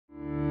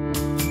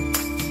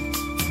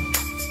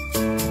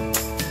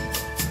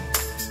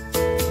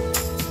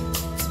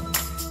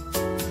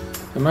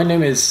My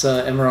name is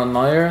Emran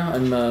Meyer.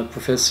 I'm a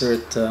professor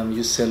at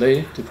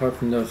UCLA,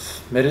 Department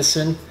of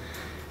Medicine,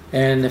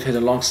 and I've had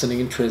a long-standing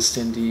interest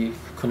in the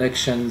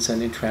connections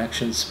and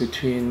interactions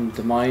between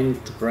the mind,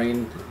 the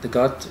brain, the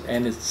gut,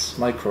 and its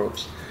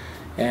microbes.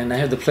 And I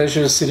have the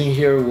pleasure of sitting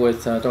here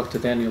with Dr.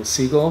 Daniel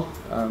Siegel,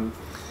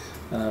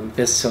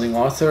 best-selling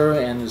author,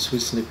 and has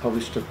recently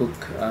published a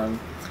book,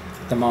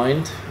 The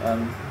Mind,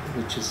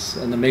 which is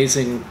an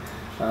amazing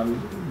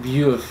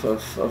view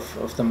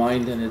of the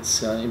mind and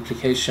its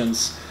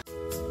implications.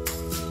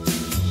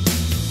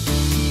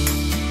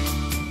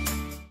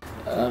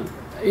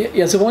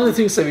 So one of the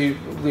things that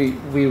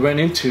we ran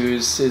into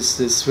is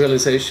this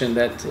realization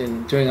that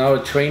during our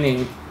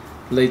training,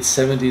 late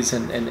 70s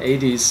and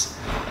 80s,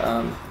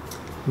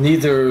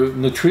 neither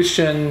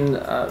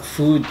nutrition,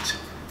 food,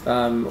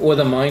 or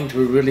the mind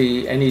were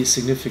really any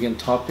significant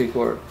topic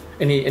or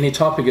any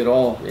topic at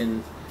all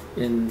in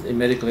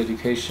medical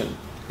education.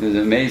 It was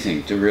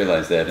amazing to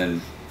realize that, and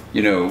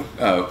you know,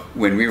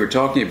 when we were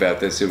talking about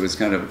this, it was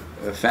kind of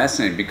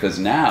fascinating because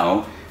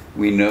now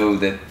we know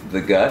that the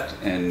gut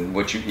and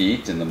what you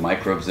eat and the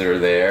microbes that are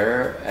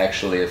there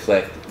actually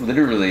affect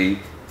literally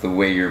the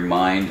way your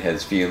mind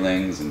has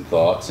feelings and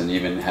thoughts and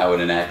even how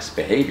it enacts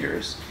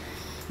behaviors,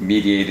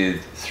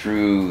 mediated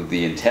through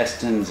the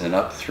intestines and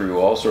up through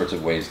all sorts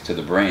of ways to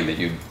the brain that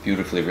you've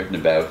beautifully written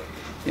about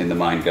in the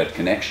mind-gut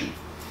connection.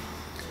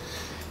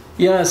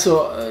 Yeah, so,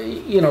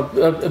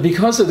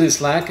 because of this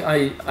lack,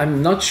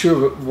 I'm not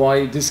sure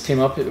why this came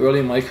up early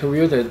in my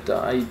career, that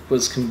I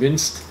was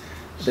convinced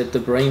that the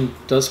brain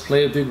does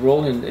play a big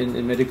role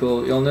in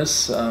medical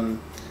illness. I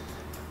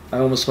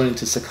almost went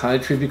into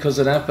psychiatry because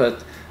of that,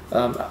 but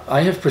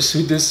I have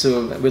pursued this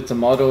with the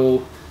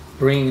motto,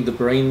 bringing the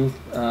brain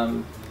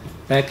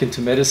back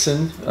into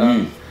medicine.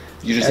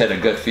 You just had a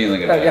gut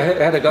feeling about it.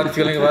 I had a gut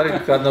feeling about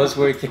it. God knows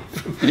where it came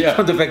from, yeah.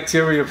 From the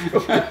bacteria.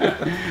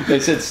 They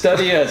said,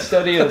 study us,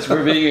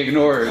 we're being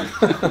ignored.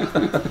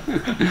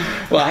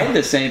 Well, I had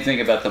the same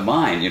thing about the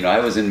mind. You know, I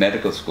was in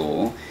medical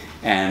school,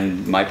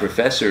 and my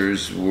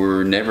professors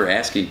were never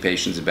asking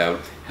patients about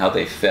how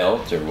they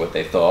felt or what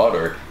they thought,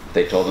 or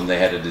they told them they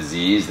had a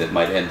disease that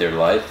might end their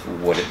life,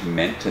 what it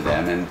meant to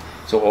them. And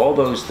so all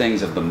those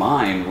things of the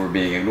mind were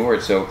being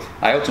ignored. So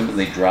I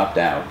ultimately dropped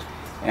out.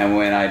 And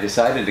when I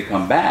decided to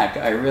come back,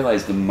 I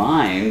realized the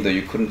mind, though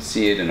you couldn't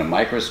see it in a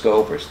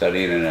microscope or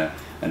study it in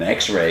an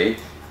X-ray,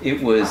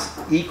 it was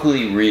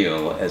equally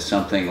real as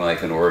something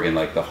like an organ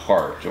like the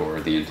heart or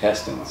the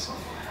intestines.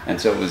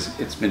 And so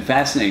it's been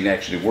fascinating to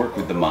actually work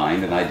with the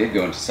mind, and I did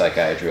go into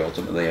psychiatry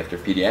ultimately after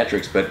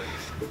pediatrics, but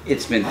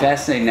it's been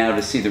fascinating now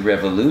to see the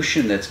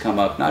revolution that's come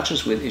up, not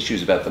just with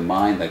issues about the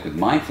mind, like with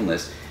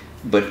mindfulness,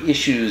 but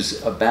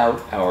issues about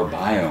our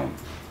biome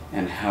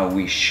and how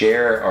we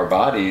share our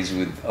bodies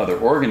with other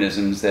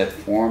organisms that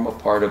form a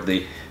part of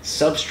the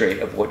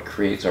substrate of what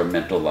creates our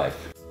mental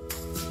life.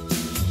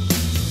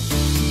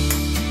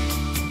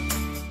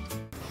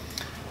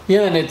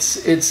 Yeah, and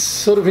it's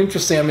sort of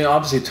interesting. I mean,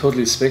 obviously,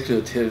 totally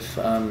speculative.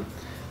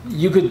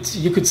 You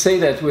could say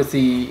that with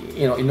the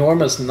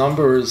enormous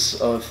numbers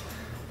of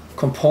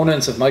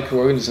components of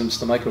microorganisms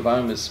the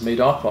microbiome is made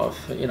up of,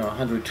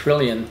 100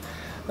 trillion,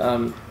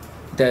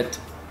 that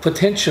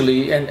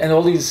potentially, and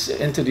all these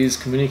entities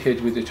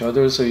communicate with each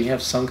other, so you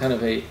have some kind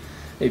of a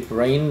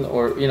brain,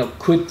 or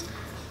could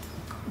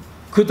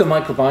the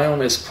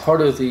microbiome as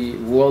part of the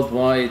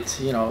worldwide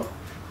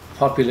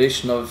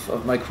population of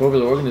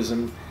microbial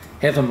organism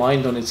have a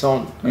mind on its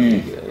own?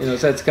 So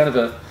that's kind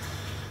of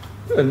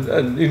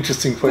an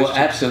interesting question. Well,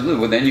 absolutely.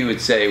 Well, then you would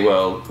say,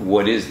 well,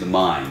 what is the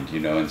mind?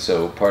 And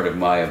so part of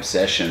my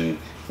obsession,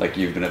 like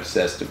you've been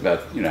obsessed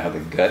about, how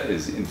the gut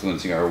is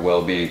influencing our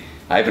well-being,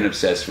 I've been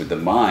obsessed with the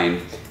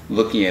mind,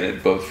 looking at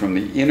it both from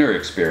the inner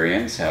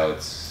experience, how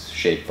it's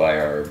shaped by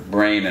our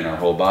brain and our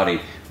whole body,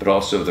 but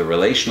also the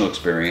relational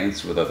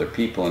experience with other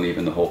people and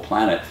even the whole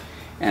planet.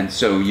 And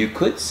so you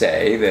could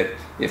say that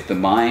if the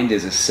mind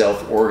is a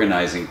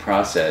self-organizing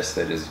process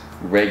that is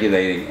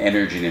regulating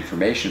energy and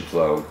information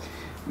flow,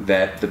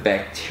 that the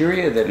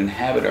bacteria that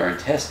inhabit our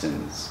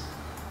intestines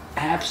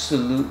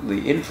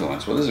absolutely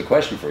influence, well, this is a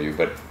question for you,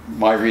 but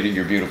my reading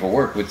your beautiful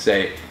work would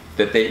say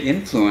that they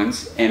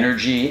influence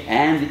energy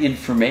and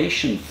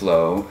information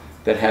flow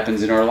that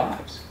happens in our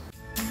lives.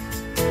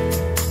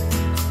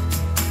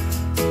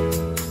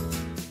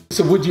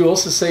 So would you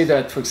also say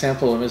that, for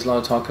example, there's a lot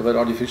of talk about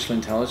artificial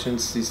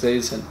intelligence these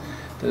days, and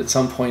that at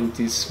some point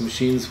these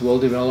machines will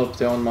develop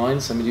their own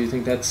minds? I mean, do you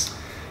think that's...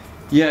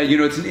 Yeah,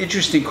 it's an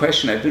interesting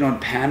question. I've been on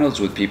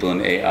panels with people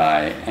in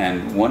AI,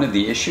 and one of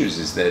the issues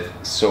is that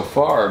so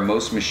far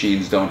most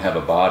machines don't have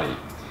a body.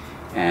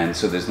 And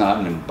so there's not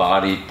an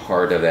embodied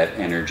part of that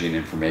energy and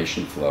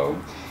information flow.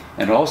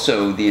 And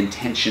also the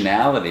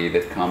intentionality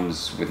that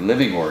comes with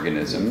living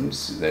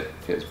organisms, that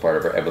is part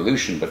of our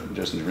evolution, but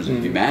just in terms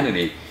of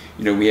humanity,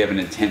 we have an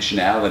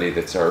intentionality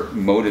that's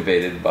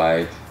motivated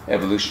by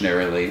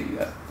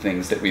evolutionarily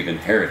things that we've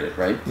inherited,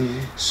 right?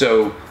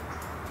 So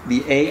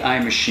the AI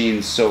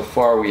machines so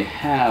far we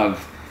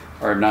have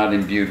are not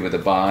imbued with a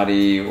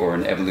body or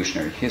an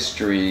evolutionary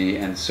history,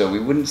 and so we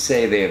wouldn't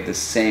say they have the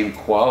same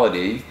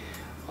quality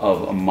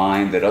of a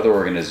mind that other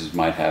organisms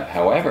might have.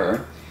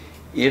 However,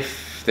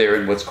 if they're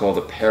in what's called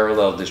a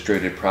parallel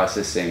distributed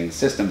processing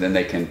system, then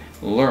they can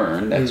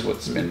learn. That's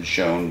what's been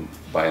shown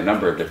by a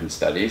number of different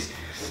studies.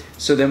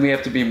 So then we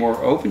have to be more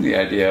open to the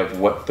idea of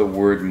what the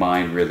word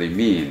mind really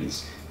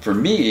means. For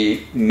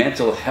me,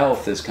 mental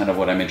health is kind of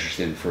what I'm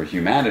interested in for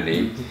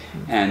humanity,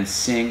 and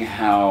seeing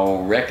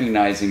how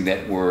recognizing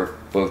that we're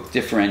both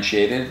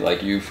differentiated,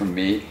 like you from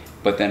me,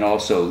 but then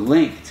also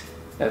linked.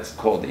 That's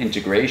called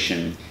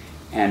integration.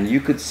 And you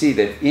could see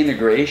that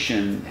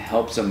integration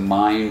helps a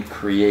mind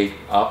create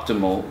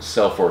optimal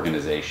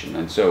self-organization.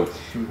 And so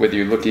whether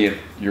you're looking at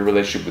your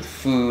relationship with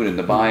food and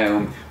the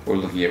biome, or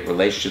looking at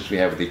relationships we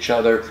have with each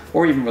other,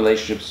 or even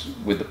relationships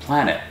with the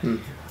planet,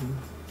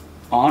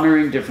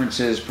 honoring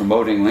differences,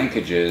 promoting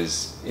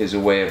linkages is a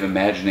way of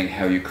imagining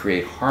how you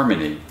create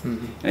harmony.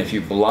 And if you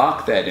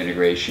block that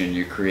integration,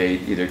 you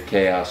create either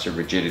chaos or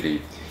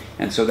rigidity.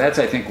 And so that's,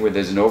 I think, where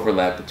there's an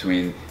overlap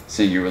between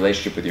seeing your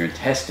relationship with your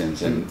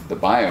intestines and the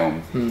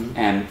biome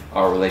and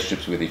our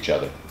relationships with each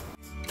other.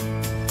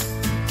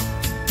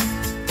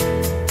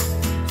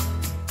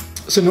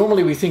 So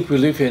normally we think we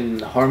live in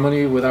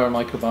harmony with our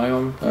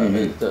microbiome.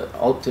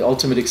 The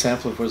ultimate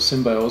example for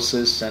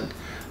symbiosis and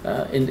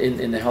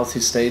in a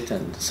healthy state,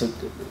 and so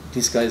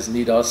these guys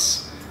need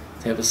us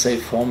to have a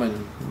safe home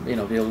and be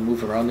able to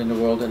move around in the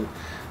world,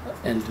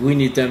 and we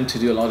need them to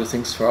do a lot of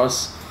things for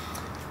us.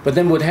 But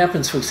then what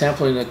happens, for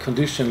example, in a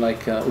condition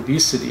like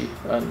obesity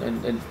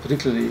and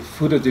particularly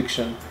food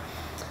addiction,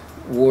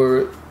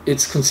 where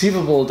it's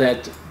conceivable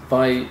that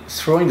by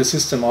throwing the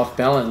system off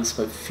balance,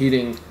 by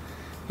feeding,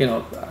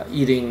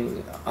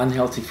 eating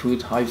unhealthy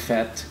food, high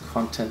fat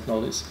content and all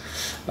this,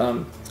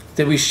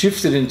 that we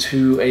shifted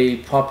into a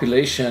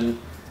population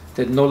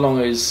that no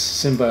longer is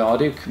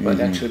symbiotic, but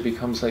actually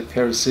becomes like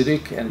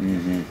parasitic.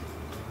 And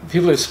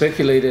people have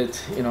speculated,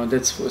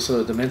 that's where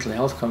sort of the mental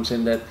health comes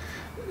in, that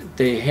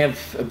they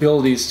have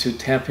abilities to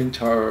tap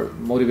into our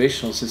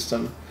motivational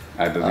system.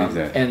 I believe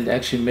that. And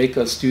actually make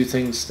us do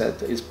things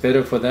that is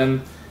better for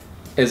them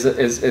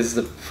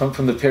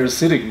from the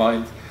parasitic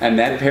mind. And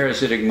that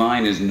parasitic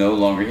mind is no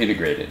longer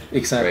integrated.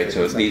 Exactly. Right?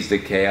 So it leads to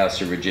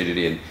chaos or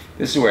rigidity. And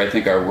this is where I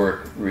think our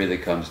work really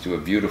comes to a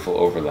beautiful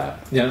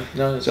overlap. Yeah.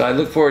 No, so I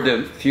look forward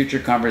to future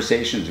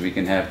conversations we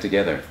can have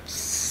together.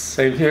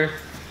 Same here.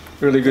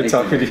 Really good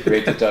talking to you.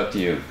 Great to talk to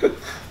you.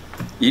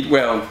 Eat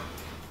well.